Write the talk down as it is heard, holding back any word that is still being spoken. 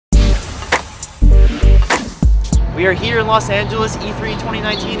We are here in Los Angeles. E3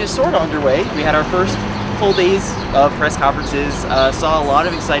 2019 is sort of underway. We had our first full days of press conferences, saw a lot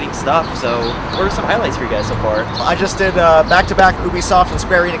of exciting stuff. So what are some highlights for you guys so far? I just did back-to-back Ubisoft and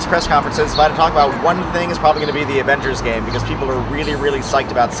Square Enix press conferences. If I had to talk about one thing, it's probably going to be the Avengers game, because people are really, really psyched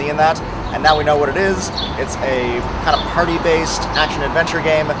about seeing that. And now we know what it is. It's a kind of party-based action-adventure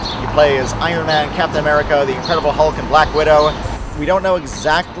game. You play as Iron Man, Captain America, the Incredible Hulk, and Black Widow. We don't know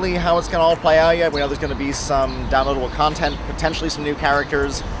exactly how it's going to all play out yet. We know there's going to be some downloadable content, potentially some new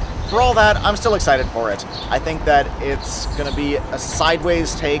characters. For all that, I'm still excited for it. I think that it's going to be a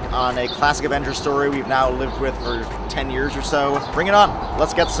sideways take on a classic Avengers story we've now lived with for 10 years or so. Bring it on.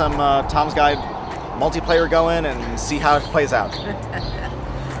 Let's get some Tom's Guide multiplayer going and see how it plays out.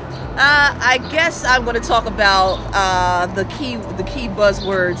 I guess I'm going to talk about the key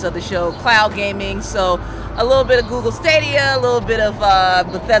buzzwords of the show, cloud gaming. So a little bit of Google Stadia, a little bit of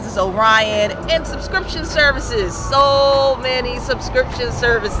Bethesda's Orion, and subscription services. So many subscription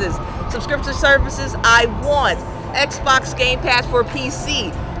services. Subscription services I want. Xbox Game Pass for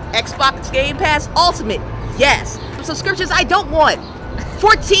PC. Xbox Game Pass Ultimate. Yes. Subscriptions I don't want.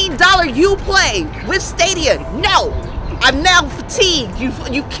 $14 Uplay with Stadia. No. I'm now fatigued.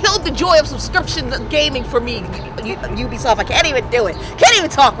 You killed the joy of subscription gaming for me, Ubisoft. I can't even do it. Can't even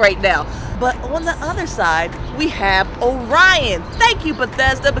talk right now. But on the other side, we have Orion. Thank you,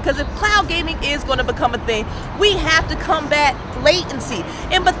 Bethesda, because if cloud gaming is going to become a thing, we have to combat latency.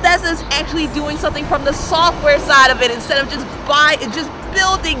 And Bethesda is actually doing something from the software side of it instead of just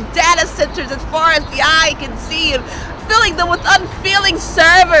building data centers as far as the eye can see and filling them with unfeeling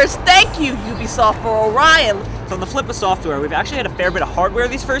servers. Thank you, Ubisoft, for Orion. So on the flip of software, we've actually had a fair bit of hardware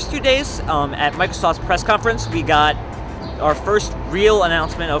these first 2 days. At Microsoft's press conference, we got our first real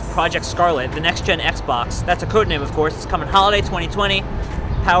announcement of Project Scarlet, the next-gen Xbox. That's a codename, of course. It's coming holiday 2020,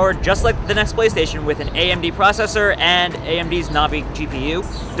 powered just like the next PlayStation with an AMD processor and AMD's Navi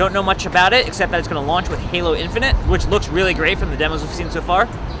GPU. Don't know much about it, except that it's going to launch with Halo Infinite, which looks really great from the demos we've seen so far.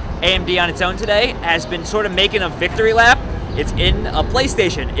 AMD on its own today has been sort of making a victory lap. It's in a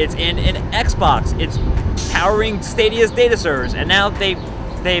PlayStation, it's in an Xbox, it's powering Stadia's data servers, and now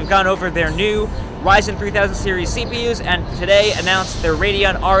they've gone over their new Ryzen 3000 series CPUs, and today announced their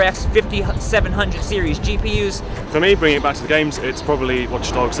Radeon RX 5700 series GPUs. For me, bringing it back to the games, it's probably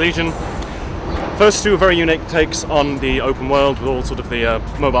Watch Dogs Legion. First two are very unique takes on the open world with all sort of the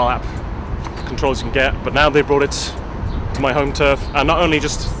mobile app controls you can get, but now they've brought it to my home turf, and not only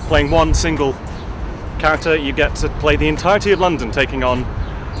just playing one single character, you get to play the entirety of London taking on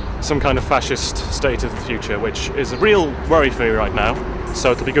some kind of fascist state of the future, which is a real worry for me right now.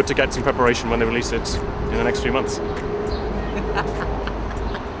 So it'll be good to get some preparation when they release it in the next few months.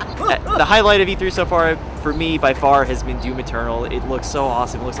 The highlight of E3 so far, for me, by far, has been Doom Eternal. It looks so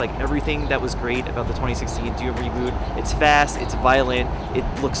awesome. It looks like everything that was great about the 2016 Doom reboot. It's fast, it's violent, it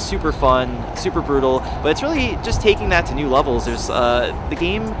looks super fun, super brutal, but it's really just taking that to new levels. There's the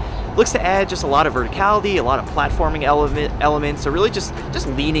game looks to add just a lot of verticality, a lot of platforming elements, so really just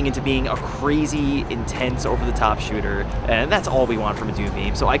leaning into being a crazy, intense, over-the-top shooter, and that's all we want from a Doom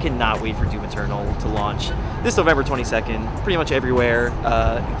game. So I cannot wait for Doom Eternal to launch this November 22nd, pretty much everywhere,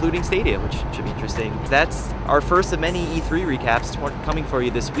 including Stadia, which should be interesting. That's our first of many E3 recaps coming for you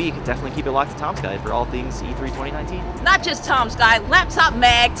this week. Definitely keep it locked to Tom's Guide for all things E3 2019. Not just Tom's Guide, Laptop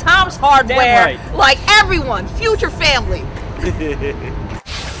Mag, Tom's Hardware, Damn right. like everyone, future family.